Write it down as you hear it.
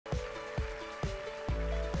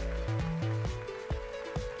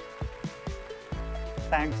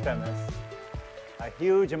Thanks, Dennis. A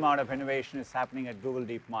huge amount of innovation is happening at Google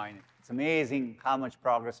DeepMind. It's amazing how much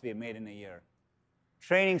progress we have made in a year.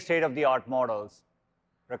 Training state-of-the-art models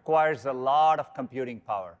requires a lot of computing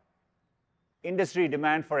power. Industry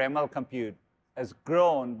demand for ML compute has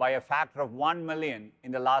grown by a factor of 1 million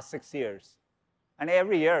in the last 6 years. And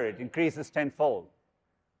every year, it increases tenfold.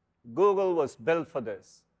 Google was built for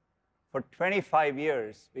this. For 25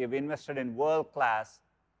 years, we have invested in world-class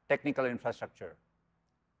technical infrastructure.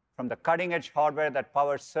 From the cutting-edge hardware that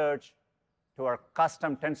powers search to our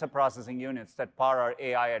custom tensor processing units that power our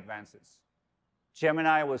AI advances.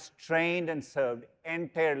 Gemini was trained and served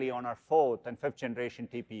entirely on our 4th and 5th generation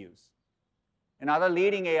TPUs. And other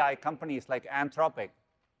leading AI companies like Anthropic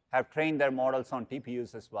have trained their models on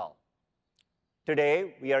TPUs as well.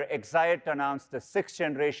 Today, we are excited to announce the 6th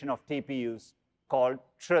generation of TPUs called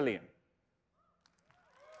Trillium.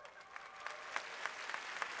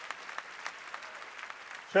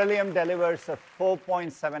 Trillium delivers a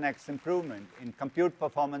 4.7x improvement in compute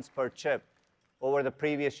performance per chip over the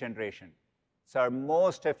previous generation. It's our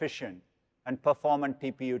most efficient and performant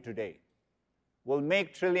TPU to date. We'll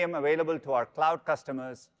make Trillium available to our cloud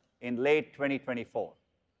customers in late 2024.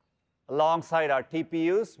 Alongside our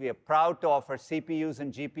TPUs, we are proud to offer CPUs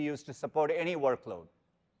and GPUs to support any workload.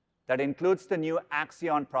 That includes the new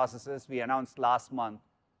Axion processors we announced last month,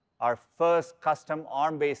 our first custom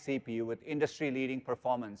ARM-based CPU with industry-leading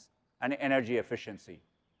performance and energy efficiency.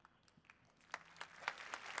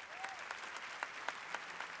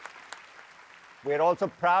 We are also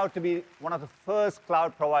proud to be one of the first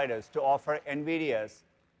cloud providers to offer NVIDIA's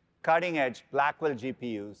cutting-edge Blackwell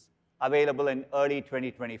GPUs available in early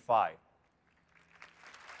 2025.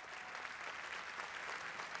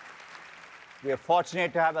 We are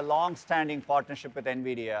fortunate to have a long-standing partnership with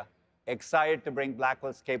NVIDIA, excited to bring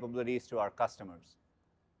Blackwell's capabilities to our customers.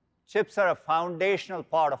 Chips are a foundational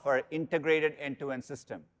part of our integrated end-to-end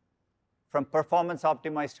system. From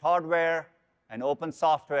performance-optimized hardware and open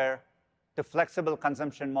software to flexible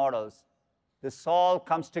consumption models, this all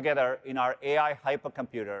comes together in our AI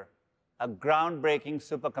hypercomputer, a groundbreaking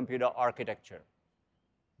supercomputer architecture.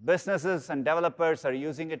 Businesses and developers are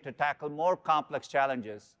using it to tackle more complex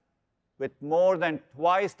challenges with more than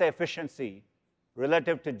twice the efficiency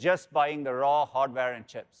relative to just buying the raw hardware and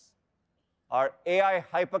chips. Our AI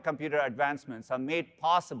hypercomputer advancements are made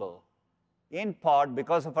possible in part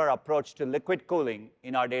because of our approach to liquid cooling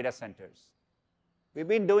in our data centers. We've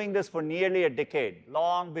been doing this for nearly a decade,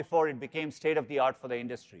 long before it became state-of-the-art for the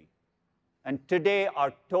industry. And today,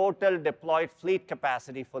 our total deployed fleet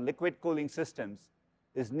capacity for liquid cooling systems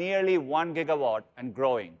is nearly 1 gigawatt and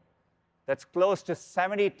growing. That's close to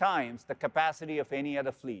 70 times the capacity of any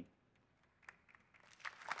other fleet.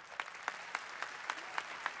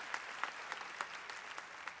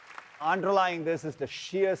 Underlying this is the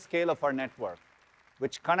sheer scale of our network,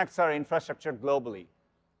 which connects our infrastructure globally.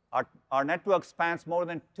 Our network spans more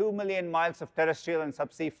than 2 million miles of terrestrial and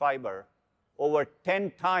subsea fiber, over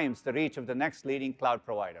 10 times the reach of the next leading cloud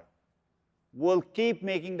provider. We'll keep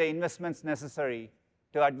making the investments necessary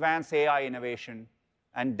to advance AI innovation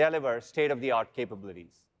and deliver state-of-the-art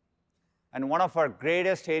capabilities. And one of our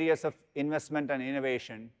greatest areas of investment and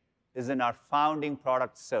innovation is in our founding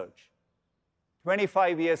product, Search.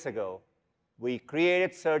 25 years ago, we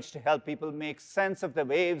created Search to help people make sense of the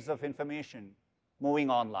waves of information moving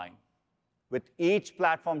online. With each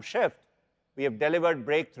platform shift, we have delivered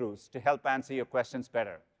breakthroughs to help answer your questions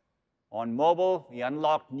better. On mobile, we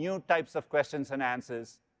unlocked new types of questions and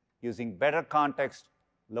answers using better context,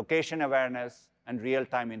 location awareness, and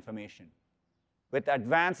real-time information. With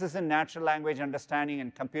advances in natural language understanding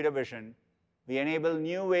and computer vision, we enable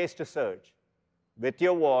new ways to search with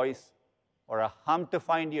your voice, or a hum to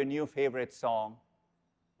find your new favorite song,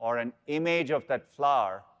 or an image of that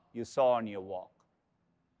flower you saw on your walk.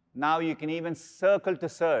 Now you can even circle to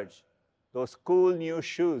search those cool new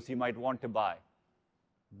shoes you might want to buy.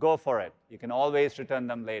 Go for it. You can always return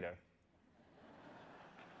them later.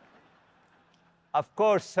 Of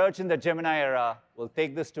course, search in the Gemini era will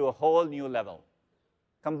take this to a whole new level.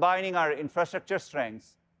 Combining our infrastructure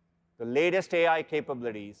strengths, the latest AI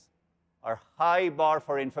capabilities, our high bar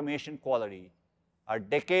for information quality, our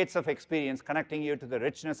decades of experience connecting you to the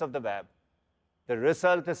richness of the web, the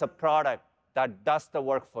result is a product that does the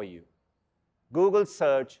work for you. Google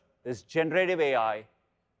Search is generative AI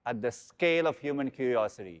at the scale of human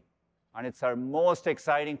curiosity, and it's our most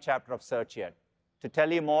exciting chapter of Search yet. To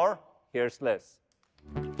tell you more, here's Liz.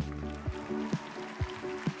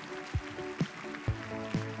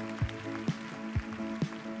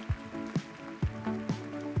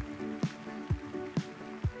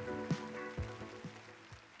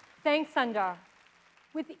 Thanks, Sundar.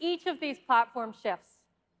 With each of these platform shifts,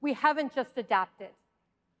 we haven't just adapted.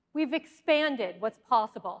 We've expanded what's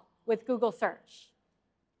possible with Google Search.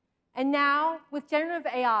 And now, with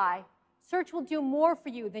generative AI, search will do more for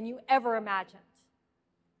you than you ever imagined.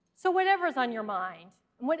 So whatever's on your mind,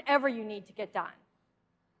 and whatever you need to get done,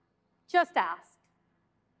 just ask.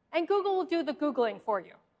 And Google will do the Googling for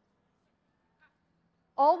you.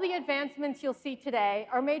 All the advancements you'll see today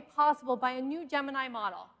are made possible by a new Gemini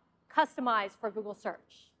model, customized for Google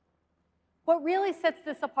Search. What really sets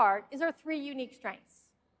this apart is our 3 unique strengths.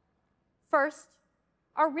 First,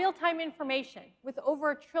 our real-time information with over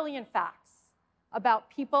 1 trillion facts about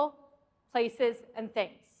people, places, and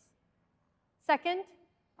things. Second,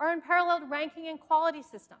 our unparalleled ranking and quality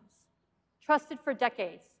systems, trusted for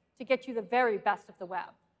decades to get you the very best of the web.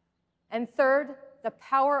 And third, the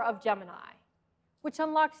power of Gemini, which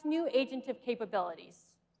unlocks new agentive capabilities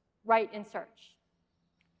right in search.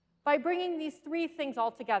 By bringing these 3 things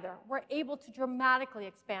all together, we're able to dramatically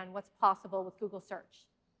expand what's possible with Google Search.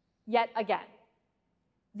 Yet again,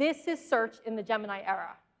 this is search in the Gemini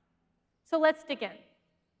era. So let's dig in.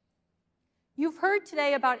 You've heard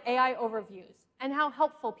today about AI overviews and how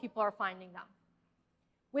helpful people are finding them.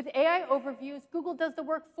 With AI overviews, Google does the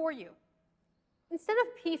work for you. Instead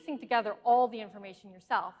of piecing together all the information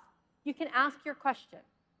yourself, you can ask your question.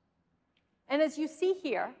 And as you see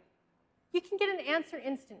here, you can get an answer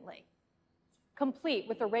instantly, complete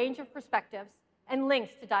with a range of perspectives and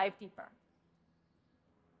links to dive deeper.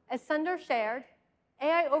 As Sundar shared,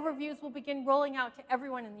 AI overviews will begin rolling out to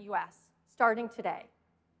everyone in the US, starting today,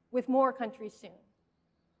 with more countries soon.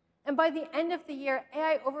 And by the end of the year,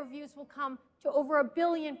 AI overviews will come to over 1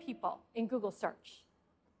 billion people in Google Search.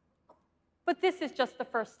 But this is just the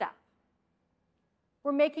first step.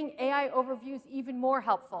 We're making AI overviews even more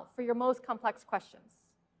helpful for your most complex questions,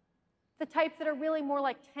 the type that are really more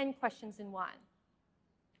like 10 questions in one.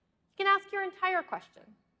 You can ask your entire question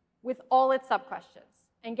with all its sub-questions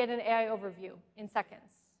and get an AI overview in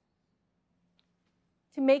seconds.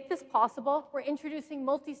 To make this possible, we're introducing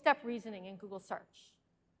multi-step reasoning in Google Search,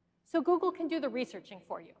 so Google can do the researching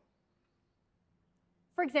for you.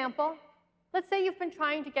 For example, let's say you've been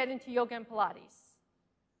trying to get into yoga and Pilates.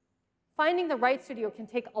 Finding the right studio can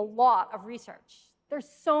take a lot of research. There's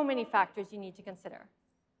so many factors you need to consider.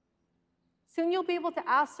 Soon you'll be able to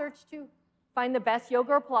ask Search to find the best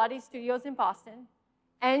yoga or Pilates studios in Boston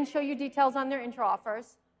and show you details on their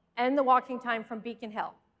inter-offers and the walking time from Beacon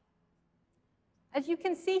Hill. As you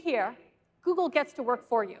can see here, Google gets to work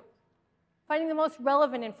for you, finding the most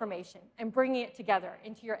relevant information and bringing it together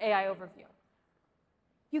into your AI overview.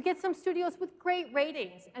 You get some studios with great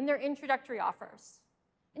ratings and their introductory offers.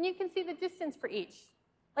 And you can see the distance for each.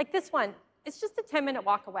 Like this one, it's just a 10-minute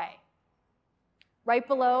walk away. Right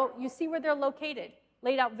below, you see where they're located,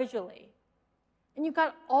 laid out visually. And you've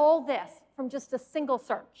got all this from just a single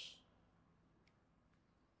search.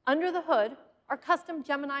 Under the hood, our custom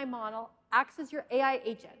Gemini model acts as your AI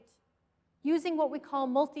agent, using what we call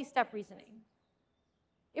multi-step reasoning.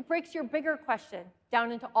 It breaks your bigger question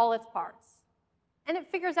down into all its parts, and it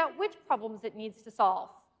figures out which problems it needs to solve,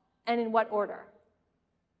 and in what order.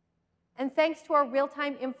 And thanks to our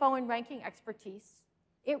real-time info and ranking expertise,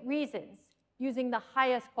 it reasons using the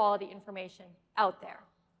highest quality information out there.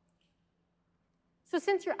 So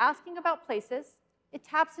since you're asking about places, it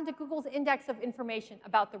taps into Google's index of information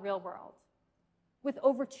about the real world, with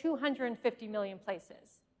over 250 million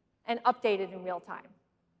places, and updated in real time,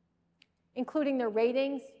 including their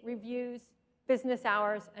ratings, reviews, business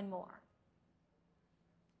hours, and more.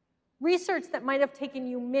 Research that might have taken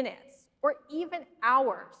you minutes or even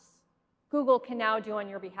hours, Google can now do on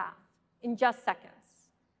your behalf in just seconds.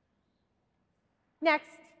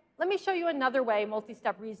 Next, let me show you another way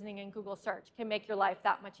multi-step reasoning in Google Search can make your life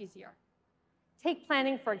that much easier. Take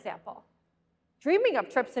planning, for example. Dreaming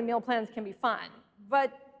up trips and meal plans can be fun,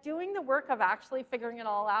 but doing the work of actually figuring it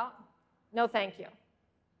all out, no thank you.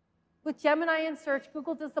 With Gemini and Search,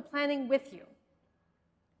 Google does the planning with you.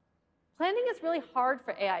 Planning is really hard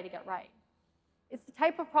for AI to get right. It's the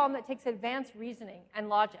type of problem that takes advanced reasoning and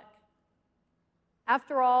logic.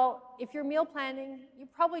 After all, if you're meal planning, you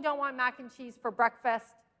probably don't want mac and cheese for breakfast,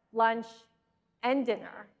 lunch, and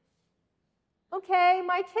dinner. Okay,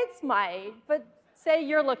 my kids might, but say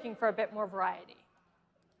you're looking for a bit more variety.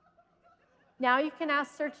 Now you can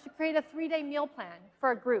ask Search to create a 3-day meal plan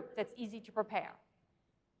for a group that's easy to prepare.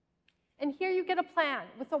 And here you get a plan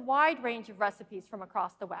with a wide range of recipes from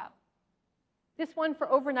across the web. This one for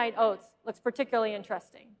overnight oats looks particularly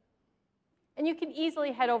interesting. And you can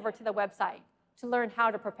easily head over to the website to learn how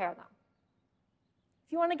to prepare them.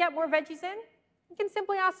 If you want to get more veggies in, you can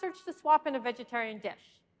simply ask Search to swap in a vegetarian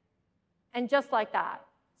dish. And just like that,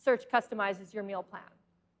 search customizes your meal plan.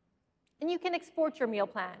 And you can export your meal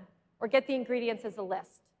plan or get the ingredients as a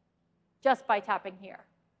list just by tapping here.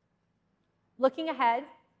 Looking ahead,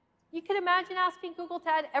 you can imagine asking Google to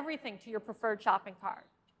add everything to your preferred shopping cart.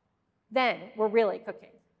 Then we're really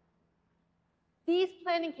cooking. These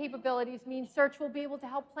planning capabilities mean search will be able to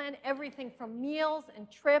help plan everything from meals and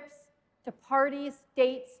trips to parties,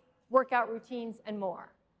 dates, workout routines, and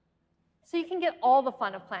more. So you can get all the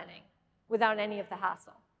fun of planning without any of the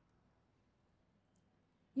hassle.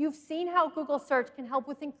 You've seen how Google Search can help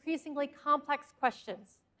with increasingly complex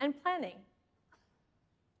questions and planning.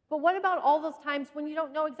 But what about all those times when you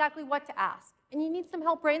don't know exactly what to ask and you need some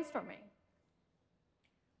help brainstorming?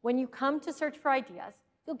 When you come to search for ideas,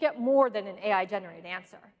 you'll get more than an AI-generated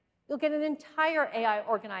answer. You'll get an entire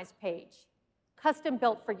AI-organized page, custom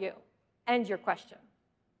built for you and your question.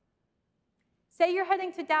 Say you're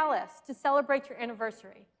heading to Dallas to celebrate your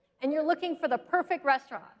anniversary, and you're looking for the perfect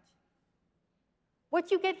restaurant. What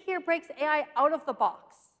you get here breaks AI out of the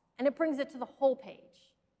box, and it brings it to the whole page.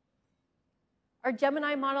 Our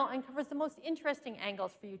Gemini model uncovers the most interesting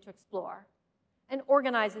angles for you to explore and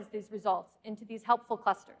organizes these results into these helpful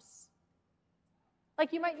clusters.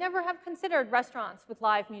 Like you might never have considered restaurants with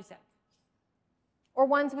live music or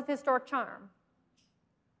ones with historic charm.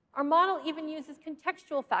 Our model even uses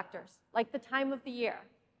contextual factors like the time of the year.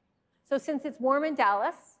 So since it's warm in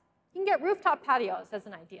Dallas, you can get rooftop patios as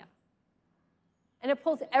an idea. And it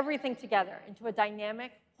pulls everything together into a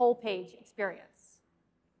dynamic whole-page experience.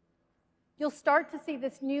 You'll start to see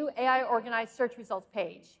this new AI-organized search results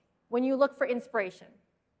page when you look for inspiration,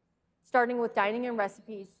 starting with dining and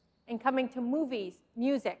recipes and coming to movies,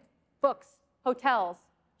 music, books, hotels,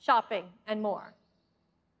 shopping, and more.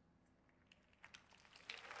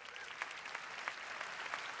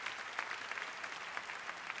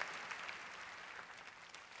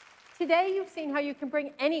 Today, you've seen how you can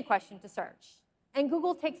bring any question to search, and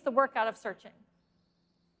Google takes the work out of searching.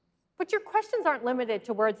 But your questions aren't limited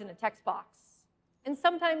to words in a text box, and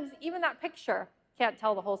sometimes even that picture can't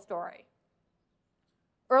tell the whole story.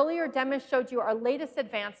 Earlier, Demis showed you our latest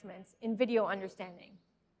advancements in video understanding,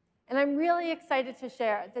 and I'm really excited to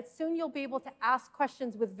share that soon you'll be able to ask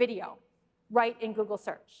questions with video right in Google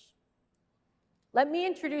Search. Let me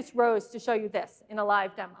introduce Rose to show you this in a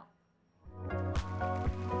live demo.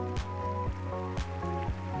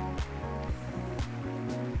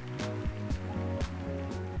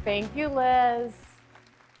 Thank you, Liz.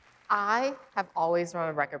 I have always run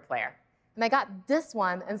a record player, and I got this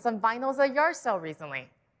one and some vinyls at a yard sale recently.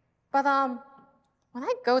 But when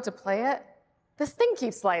I go to play it, this thing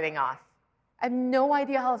keeps sliding off. I have no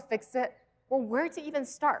idea how to fix it or where to even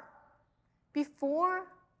start. Before,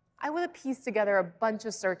 I would have pieced together a bunch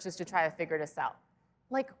of searches to try to figure this out.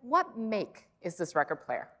 Like, what make is this record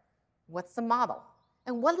player? What's the model?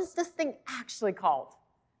 And what is this thing actually called?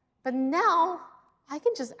 But now, I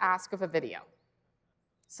can just ask of a video.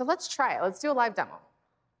 So let's try it. Let's do a live demo.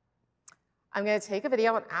 I'm going to take a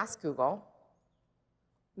video and ask Google,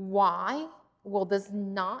 why will this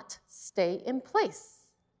not stay in place?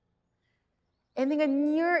 And in a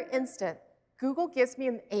near instant, Google gives me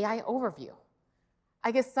an AI overview.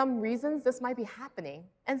 I get some reasons this might be happening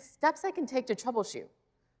and steps I can take to troubleshoot.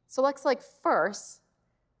 So looks like first,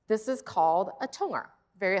 this is called a tone arm.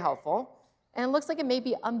 Very helpful. And it looks like it may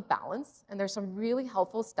be unbalanced, and there's some really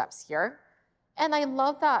helpful steps here. And I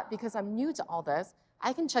love that because I'm new to all this,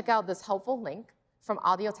 I can check out this helpful link from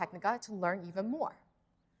Audio Technica to learn even more.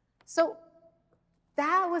 So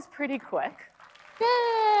that was pretty quick.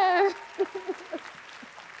 Yay!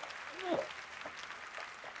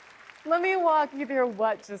 Let me walk you through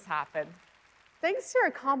what just happened. Thanks to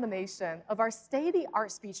a combination of our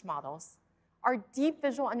state-of-the-art speech models, our deep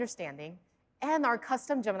visual understanding, and our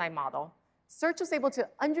custom Gemini model, Search was able to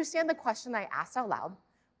understand the question I asked out loud,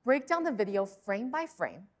 break down the video frame by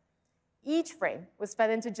frame. Each frame was fed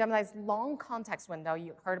into Gemini's long context window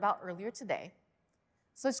you heard about earlier today.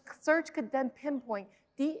 So Search could then pinpoint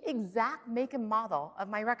the exact make and model of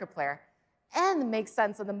my record player and make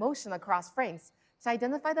sense of the motion across frames to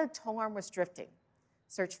identify that the tone arm was drifting.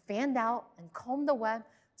 Search fanned out and combed the web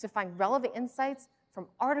to find relevant insights from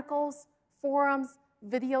articles, forums,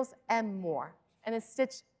 videos, and more. And it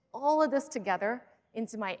stitched all of this together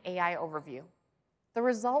into my AI overview. The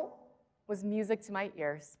result was music to my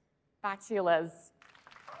ears. Back to you, Liz.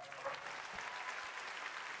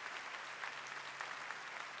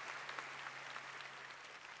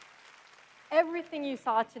 Everything you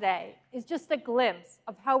saw today is just a glimpse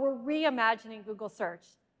of how we're reimagining Google Search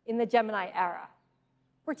in the Gemini era.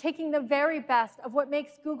 We're taking the very best of what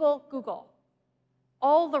makes Google, Google,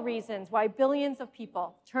 all the reasons why billions of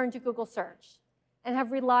people turn to Google Search and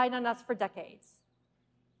have relied on us for decades.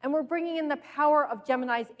 And we're bringing in the power of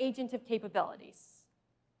Gemini's agentive capabilities.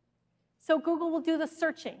 So Google will do the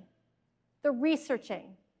searching, the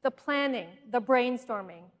researching, the planning, the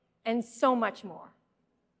brainstorming, and so much more.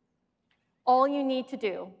 All you need to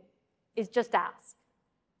do is just ask.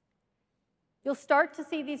 You'll start to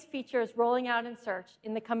see these features rolling out in Search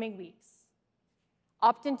in the coming weeks.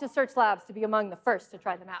 Opt into Search Labs to be among the first to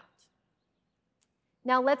try them out.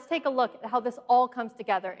 Now let's take a look at how this all comes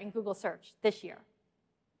together in Google Search this year.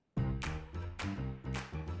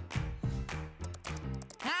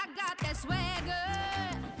 I got that swagger,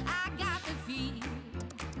 I got the feel,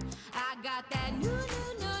 I got that new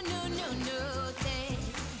thing.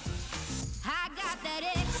 I got that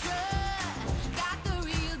extra, got the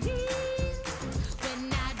real deal.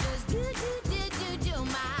 When I just do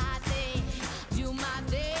my thing, do my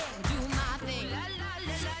thing, do my thing.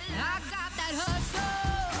 I got that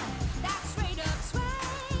hustle, that straight up swing.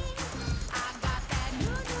 I got that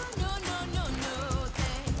no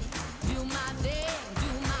thing. Do my thing, do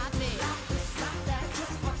my thing. Stop that,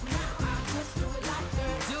 just fuck now. I just do it like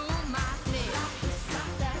that. Do my thing. Stop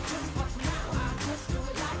that, just fuck now. I just do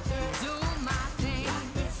it like that. Do my thing.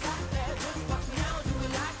 Stop that, just fuck now. Do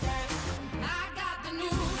it like that. I got the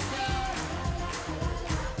new stuff.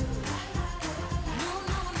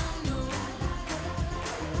 No.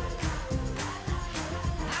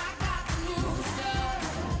 I got the new stuff.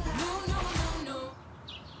 No.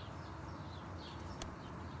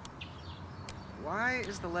 Why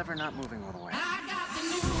is the lever not moving all the way? I